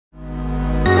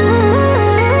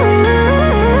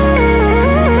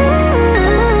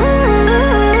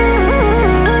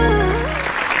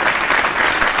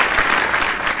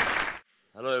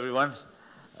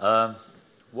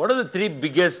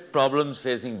biggest problems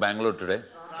facing Bangalore today?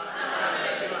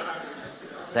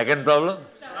 Second problem?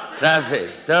 Traffic.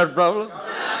 Third problem?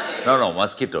 No,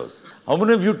 mosquitoes. How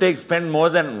many of you spend more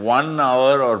than 1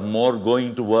 hour or more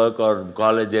going to work or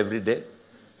college every day?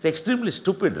 It's extremely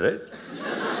stupid, right?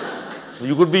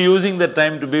 You could be using that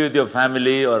time to be with your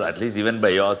family or at least even by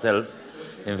yourself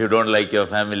if you don't like your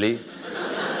family.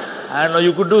 And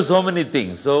you could do so many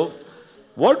things. So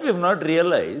what we have not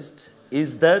realized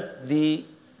is that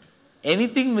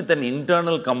anything with an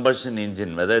internal combustion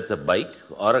engine, whether it's a bike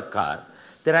or a car,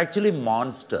 they're actually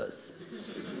monsters.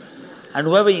 And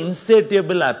who have an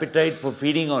insatiable appetite for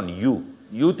feeding on you.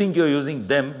 You think you're using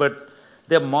them, but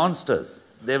they're monsters.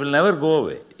 They will never go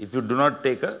away if you do not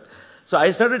take a... So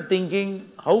I started thinking,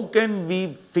 how can we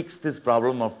fix this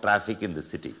problem of traffic in the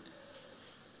city?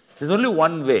 There's only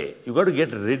one way. You've got to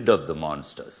get rid of the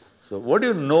monsters. So what do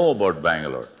you know about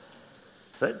Bangalore?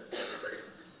 Right?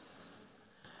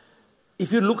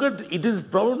 If you look at, it is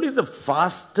probably the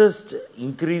fastest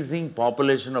increasing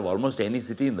population of almost any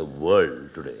city in the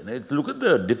world today. Look at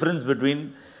the difference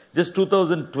between just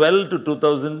 2012 to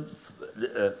 2000,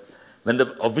 when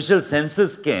the official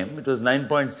census came, it was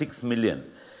 9.6 million.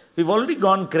 We've already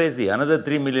gone crazy, another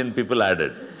 3 million people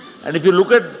added. And if you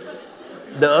look at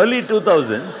the early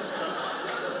 2000s,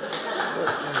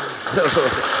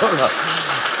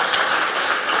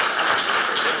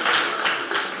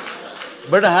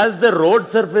 but has the road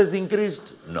surface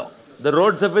increased? No. The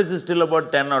road surface is still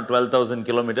about 10 or 12,000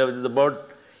 kilometers, which is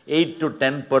about 8 to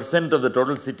 10% of the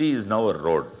total city is now a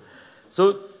road.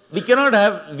 So we cannot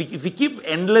have, if we keep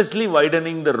endlessly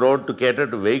widening the road to cater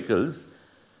to vehicles,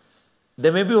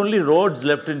 there may be only roads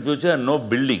left in future and no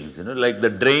buildings, like the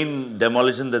drain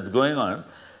demolition that's going on.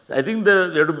 I think you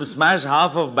have to smash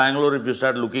half of Bangalore if you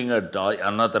start looking at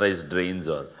unauthorized drains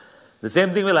or... The same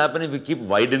thing will happen if we keep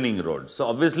widening roads. So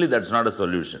obviously that's not a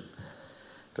solution,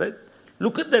 right?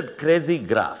 Look at that crazy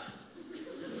graph.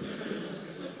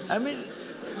 I mean,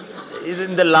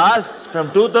 in the last,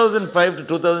 from 2005 to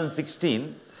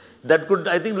 2016, that could,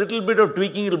 I think, little bit of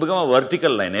tweaking, it will become a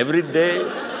vertical line. Every day,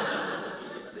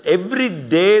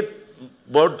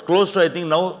 about close to, I think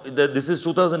now, this is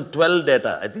 2012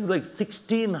 data. I think like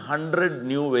 1,600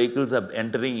 new vehicles are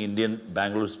entering Indian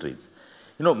Bangalore streets.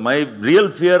 My real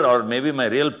fear or maybe my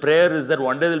real prayer is that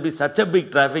one day there will be such a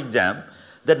big traffic jam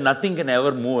that nothing can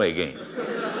ever move again.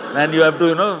 And you have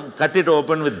to, cut it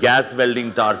open with gas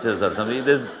welding torches or something.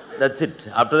 That's it.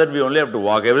 After that, we only have to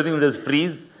walk. Everything will just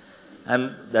freeze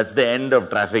and that's the end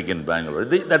of traffic in Bangalore.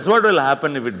 That's what will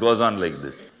happen if it goes on like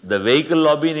this. The vehicle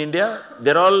lobby in India,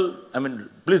 they're all,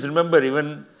 please remember,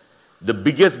 even the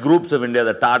biggest groups of India,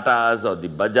 the Tatas or the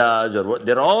Bajaj,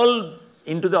 they're all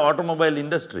into the automobile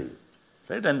industry.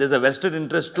 Right? And there's a vested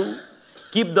interest to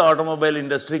keep the automobile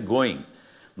industry going.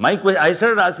 I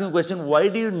started asking a question, why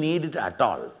do you need it at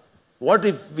all? What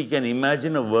if we can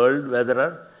imagine a world where there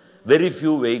are very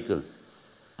few vehicles?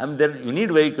 You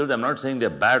need vehicles, I'm not saying they're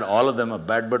bad, all of them are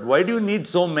bad, but why do you need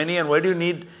so many and why do you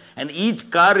need, and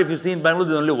each car, if you see in Bangalore,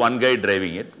 there's only one guy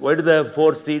driving it. Why do they have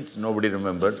 4 seats? Nobody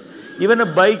remembers. Even a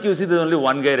bike, you see there's only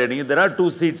one guy riding it. There are 2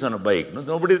 seats on a bike.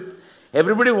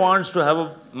 Everybody wants to have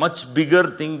a much bigger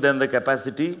thing than the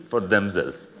capacity for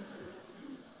themselves.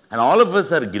 And all of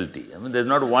us are guilty. There's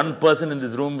not one person in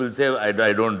this room will say,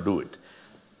 I don't do it.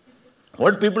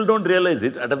 What people don't realize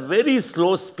is, at a very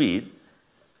slow speed,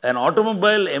 an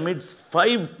automobile emits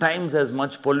 5 times as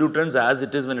much pollutants as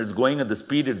it is when it's going at the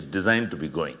speed it's designed to be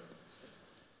going.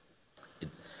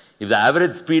 If the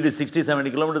average speed is 60-70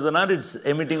 kilometers an hour, it's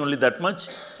emitting only that much.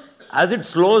 As it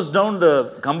slows down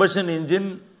the combustion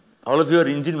engine, all of you are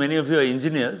many of you are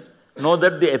engineers, know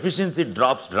that the efficiency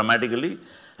drops dramatically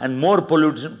and more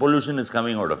pollution is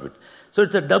coming out of it. So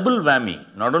it's a double whammy.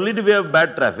 Not only do we have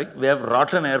bad traffic, we have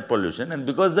rotten air pollution, and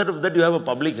because of that you have a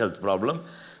public health problem,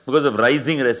 because of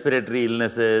rising respiratory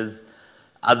illnesses,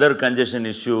 other congestion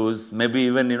issues, maybe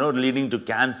even leading to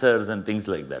cancers and things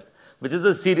like that, which is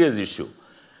a serious issue.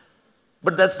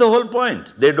 But that's the whole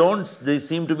point. They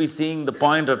seem to be seeing the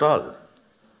point at all,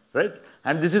 right?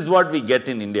 And this is what we get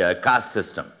in India, a caste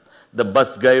system. The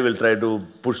bus guy will try to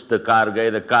push the car guy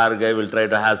will try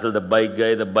to hassle the bike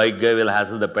guy will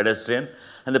hassle the pedestrian,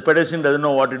 and the pedestrian doesn't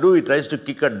know what to do. He tries to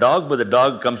kick a dog, but the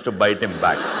dog comes to bite him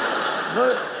back.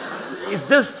 It's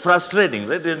just frustrating,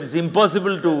 right? It's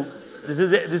impossible to, this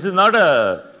is not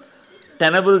a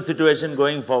tenable situation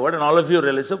going forward, and all of you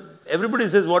realize, so everybody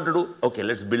says what to do. Okay,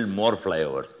 let's build more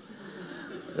flyovers.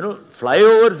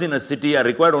 Flyovers in a city are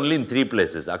required only in 3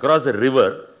 places. Across a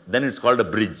river, then it's called a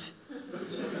bridge.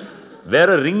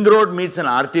 Where a ring road meets an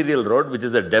arterial road, which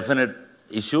is a definite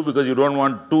issue because you don't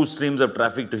want 2 streams of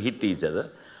traffic to hit each other,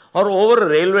 or over a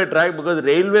railway track, because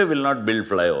railway will not build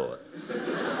flyover.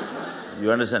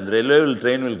 You understand? Railway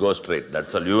train will go straight.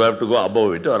 That's all. You have to go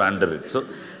above it or under it. So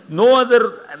no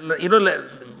other,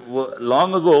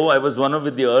 long ago, I was one of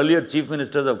the earlier chief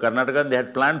ministers of Karnataka, and they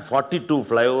had planned 42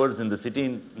 flyovers in the city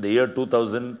in the year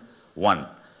 2001.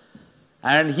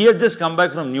 And he had just come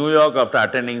back from New York after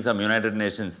attending some United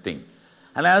Nations thing.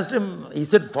 And I asked him, he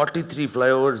said 43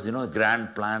 flyovers,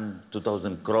 grand plan,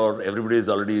 2,000 crore. Everybody is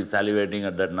already salivating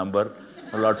at that number,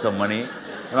 lots of money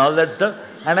and all that stuff.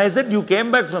 And I said, you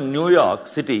came back from New York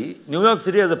City. New York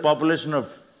City has a population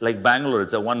of, like Bangalore,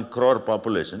 it's a 1 crore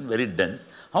population, very dense.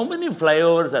 How many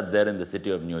flyovers are there in the city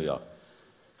of New York?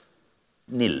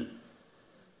 Nil.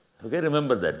 Okay,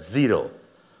 remember that, 0.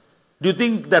 Do you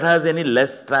think that has any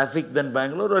less traffic than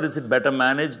Bangalore, or is it better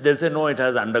managed? They'll say, no, it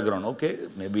has underground. Okay,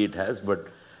 maybe it has, but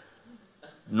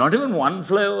not even one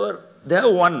flyover. They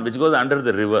have one which goes under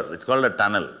the river. It's called a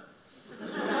tunnel.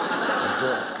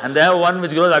 And they have one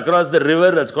which goes across the river.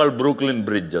 That's called Brooklyn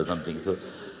Bridge or something. So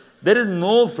there is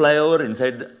no flyover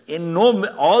inside.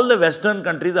 All the Western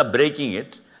countries are breaking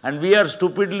it, and we are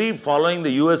stupidly following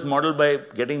the US model by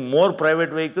getting more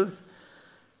private vehicles,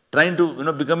 trying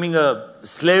to, becoming a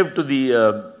slave to the,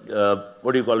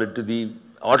 to the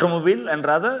automobile, and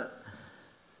rather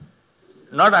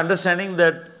not understanding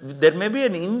that there may be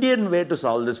an Indian way to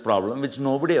solve this problem, which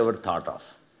nobody ever thought of,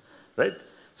 right?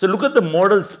 So look at the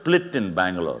modal split in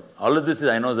Bangalore. All of this is,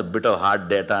 I know, is a bit of hard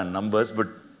data and numbers, but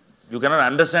you cannot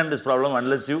understand this problem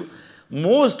unless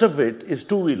most of it is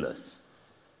two-wheelers.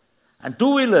 And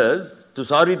two-wheelers,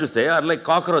 sorry to say, are like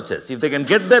cockroaches. If they can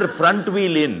get their front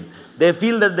wheel in, they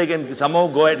feel that they can somehow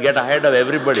go and get ahead of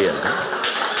everybody else.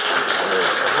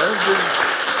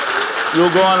 You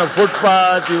go on a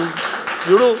footpath,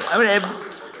 you do,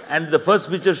 and the first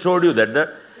picture showed you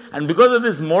that. And because of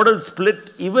this modal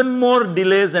split, even more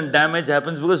delays and damage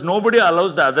happens because nobody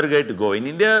allows the other guy to go. In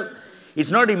India, it's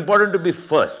not important to be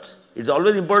first. It's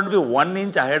always important to be 1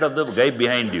 inch ahead of the guy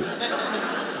behind you.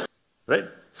 Right?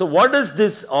 So what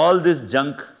does all this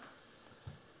junk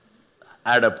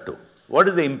add up to? What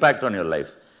is the impact on your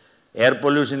life? Air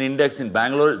pollution index in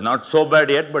Bangalore is not so bad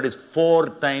yet, but it's 4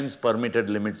 times permitted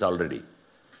limits already.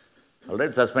 All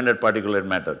right, suspended particulate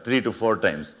matter, 3 to 4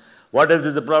 times. What else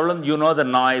is the problem? The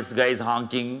noise, guys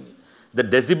honking. The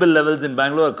decibel levels in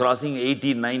Bangalore are crossing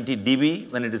 80, 90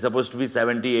 dB when it is supposed to be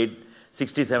 60,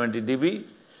 70 dB.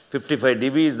 55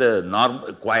 dB is a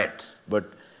normal, quiet, but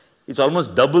it's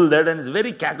almost double that, and it's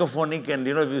very cacophonic. And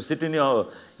if you sit in if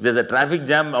there's a traffic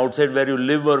jam outside where you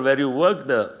live or where you work,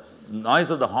 the noise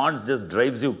of the horns just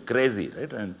drives you crazy,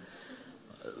 right? And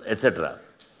etc.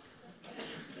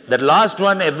 That last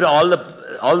one, all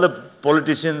the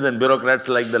politicians and bureaucrats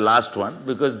like the last one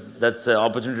because that's an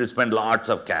opportunity to spend lots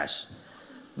of cash.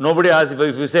 Nobody asks,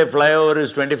 if you say flyover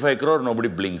is 25 crore, nobody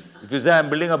blinks. If you say I'm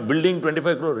building a building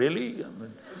 25 crore, really?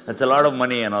 That's a lot of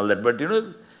money and all that. But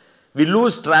we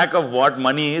lose track of what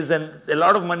money is, and a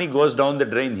lot of money goes down the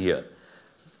drain here.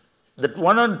 That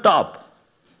one on top,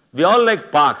 we all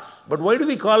like parks, but why do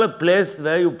we call a place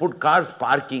where you put cars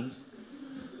parking?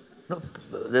 No,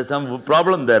 there's some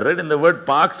problem there, right? And the word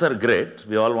parks are great.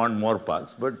 We all want more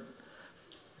parks, but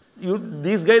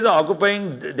these guys are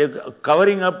they're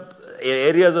covering up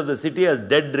areas of the city as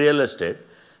dead real estate,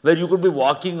 where you could be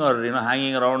walking or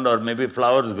hanging around, or maybe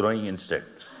flowers growing instead.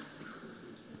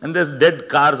 And there's dead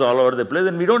cars all over the place,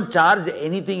 and we don't charge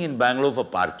anything in Bangalore for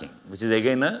parking, which is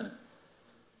again a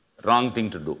wrong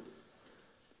thing to do.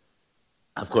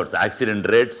 Of course, accident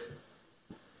rates.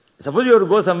 Suppose you have to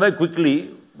go somewhere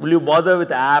quickly, will you bother with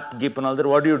app, GIP and all that?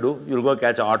 What do? You'll go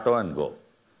catch an auto and go.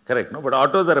 Correct, no? But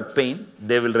autos are a pain.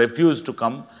 They will refuse to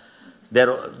come.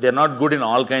 They're not good in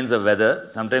all kinds of weather.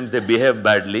 Sometimes they behave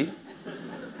badly.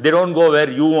 They don't go where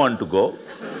you want to go.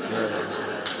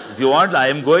 If you want, I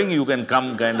am going, you can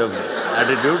come kind of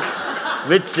attitude.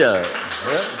 Which,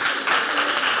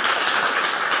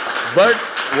 but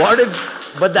what if,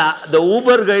 the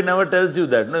Uber guy never tells you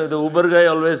that. No? The Uber guy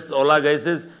always, Ola guy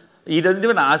says, he doesn't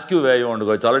even ask you where you want to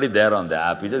go. It's already there on the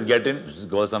app. You just get in, just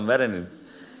go somewhere, and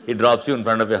it drops you in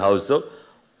front of your house. So,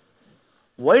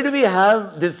 why do we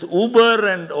have this Uber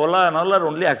and Ola and all are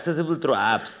only accessible through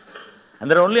apps? And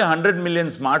there are only 100 million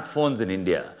smartphones in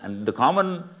India. And the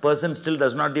common person still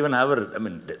does not even have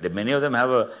many of them have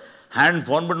a hand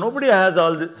phone, but nobody has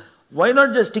all this. Why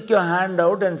not just stick your hand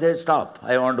out and say, stop,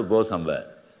 I want to go somewhere?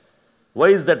 Why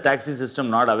is the taxi system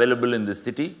not available in this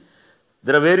city?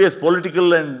 There are various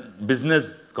political and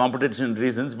business competition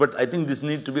reasons, but I think this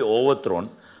needs to be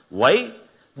overthrown. Why?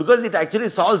 Because it actually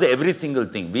solves every single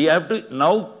thing. We have to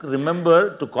now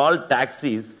remember to call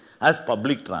taxis as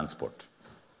public transport.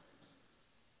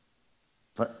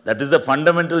 That is the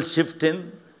fundamental shift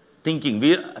in thinking.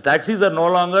 Taxis are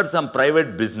no longer some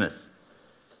private business.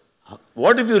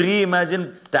 What if you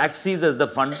reimagine taxis as the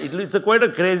fund? It's quite a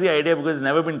crazy idea because it's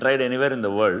never been tried anywhere in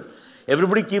the world.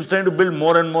 Everybody keeps trying to build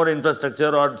more and more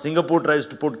infrastructure, or Singapore tries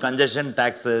to put congestion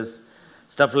taxes,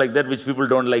 stuff like that, which people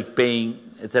don't like paying,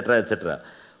 etc., etc.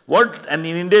 And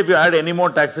in India, if you add any more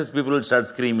taxes, people will start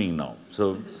screaming now.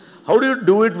 So how do you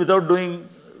do it without doing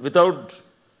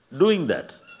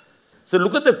that? So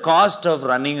look at the cost of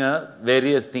running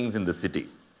various things in the city.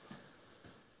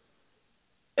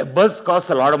 A bus costs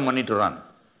a lot of money to run.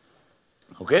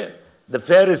 Okay? The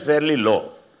fare is fairly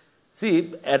low.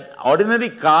 See, an ordinary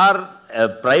car, a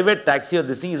private taxi or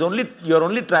this thing is you're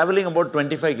only traveling about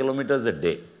 25 kilometers a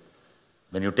day.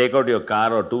 When you take out your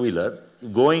car or two-wheeler,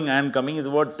 going and coming is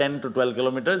about 10 to 12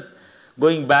 kilometers.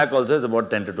 Going back also is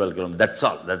about 10 to 12 kilometers. That's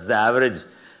all. That's the average.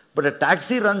 But a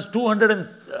taxi runs 200 and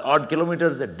odd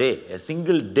kilometers a day. A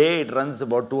single day it runs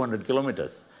about 200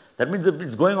 kilometers. That means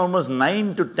it's going almost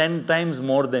 9 to 10 times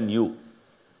more than you.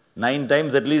 9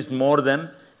 times at least more than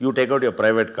you take out your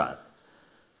private car.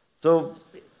 So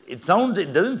it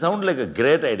doesn't sound like a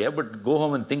great idea, but go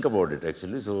home and think about it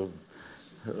actually. So,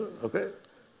 okay.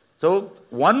 So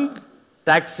one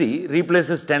taxi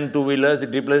replaces 10 two-wheelers, it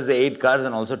replaces 8 cars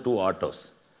and also 2 autos.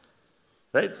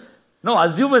 Right? Now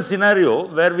assume a scenario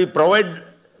where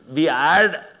we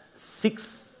add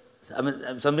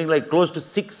something like close to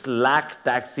 6 lakh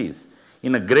taxis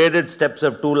in a graded steps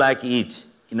of 2 lakh each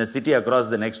in a city across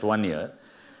the next 1 year.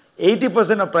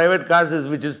 80% of private cars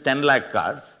which is 10 lakh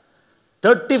cars,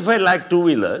 35 lakh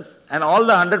two-wheelers, and all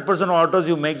the 100% of autos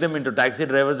you make them into taxi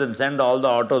drivers and send all the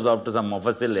autos off to some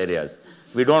mofussil areas.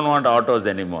 We don't want autos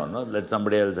anymore, no? Let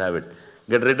somebody else have it.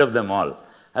 Get rid of them all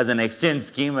as an exchange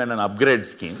scheme and an upgrade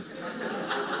scheme.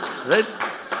 Right?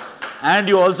 And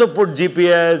you also put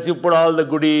GPS, you put all the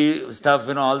goody stuff,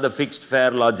 all the fixed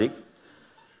fare logic.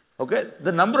 Okay?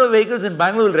 The number of vehicles in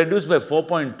Bangalore will reduce by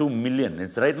 4.2 million.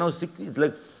 It's right now, it's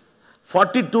like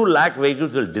 42 lakh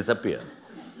vehicles will disappear.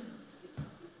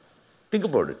 Think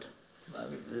about it.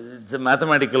 It's a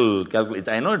mathematical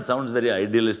calculation. I know it sounds very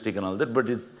idealistic and all that, but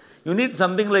you need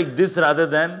something like this rather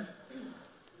than,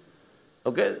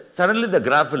 okay? Suddenly the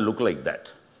graph will look like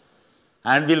that.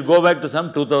 And we'll go back to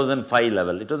some 2005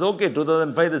 level. It was okay,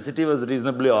 2005 the city was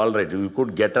reasonably all right. You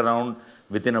could get around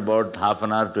within about half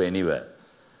an hour to anywhere,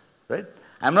 right?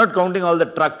 I'm not counting all the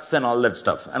trucks and all that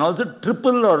stuff. And also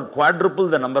triple or quadruple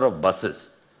the number of buses,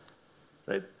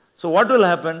 right? So what will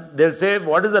happen? They'll say,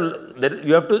 what I'm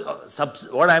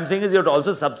saying is you have to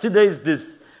also subsidize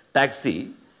this taxi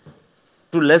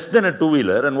to less than a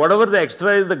two-wheeler, and whatever the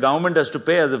extra is, the government has to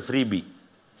pay as a freebie.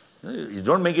 You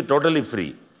don't make it totally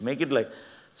free. Make it like,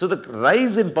 so the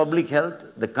rise in public health,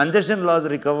 the congestion laws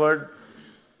recovered,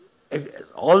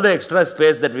 all the extra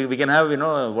space that we can have,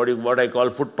 what I call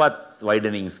footpath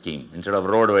widening scheme instead of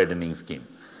road widening scheme.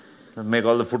 Make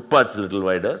all the footpaths a little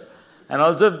wider. And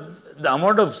also the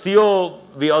amount of CO,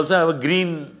 we also have a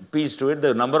green piece to it.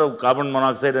 The number of carbon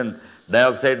monoxide and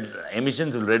dioxide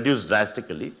emissions will reduce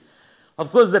drastically.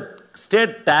 Of course, the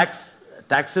state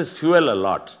taxes fuel a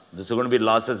lot. There's going to be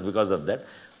losses because of that.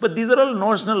 But these are all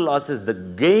notional losses. The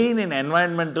gain in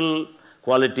environmental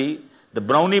quality, the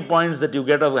brownie points that you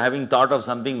get of having thought of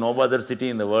something no other city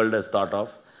in the world has thought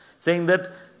of, saying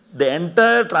that the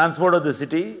entire transport of the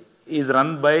city is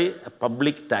run by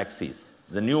public taxis.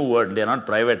 The new word, they are not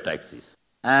private taxis.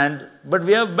 But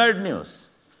we have bad news.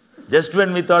 Just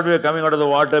when we thought we were coming out of the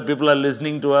water, people are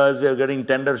listening to us, we are getting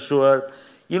tender sure.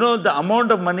 The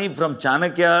amount of money from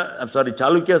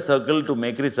Chalukya Circle to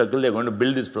Mekri Circle, they are going to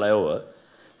build this flyover.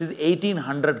 This is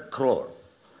 1800 crore.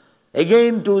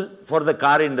 Again, for the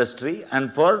car industry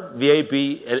and for VIP,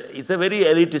 it's a very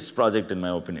elitist project in my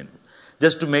opinion.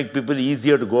 Just to make people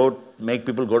easier to make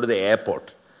people go to the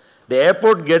airport. The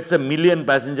airport gets 1 million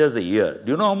passengers a year.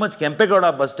 Do you know how much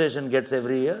Kempegowda bus station gets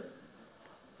every year?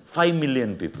 5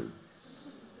 million people.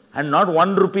 And not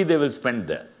 1 rupee they will spend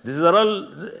there. This is all,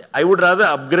 I would rather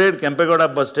upgrade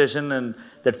Kempegowda bus station and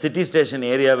that city station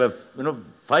area where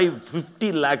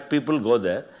 50 lakh people go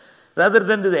there. Rather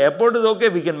than the airport is okay,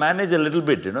 we can manage a little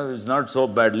bit, it's not so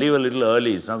bad. Leave a little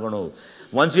early, it's not going to,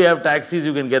 once we have taxis,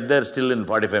 you can get there still in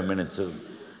 45 minutes. So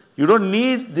you don't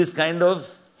need this kind of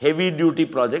heavy duty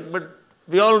project, but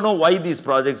we all know why these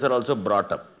projects are also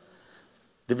brought up.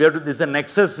 This is a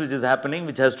nexus which is happening,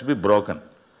 which has to be broken.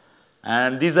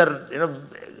 And these are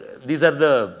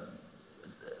the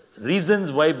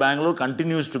reasons why Bangalore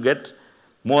continues to get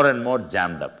more and more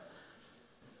jammed up.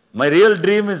 My real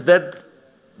dream is that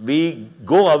we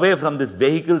go away from this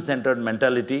vehicle-centered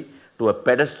mentality to a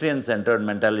pedestrian-centered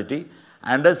mentality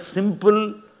and a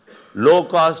simple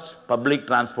low-cost public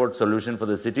transport solution for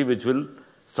the city which will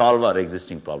solve our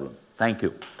existing problem. Thank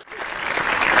you.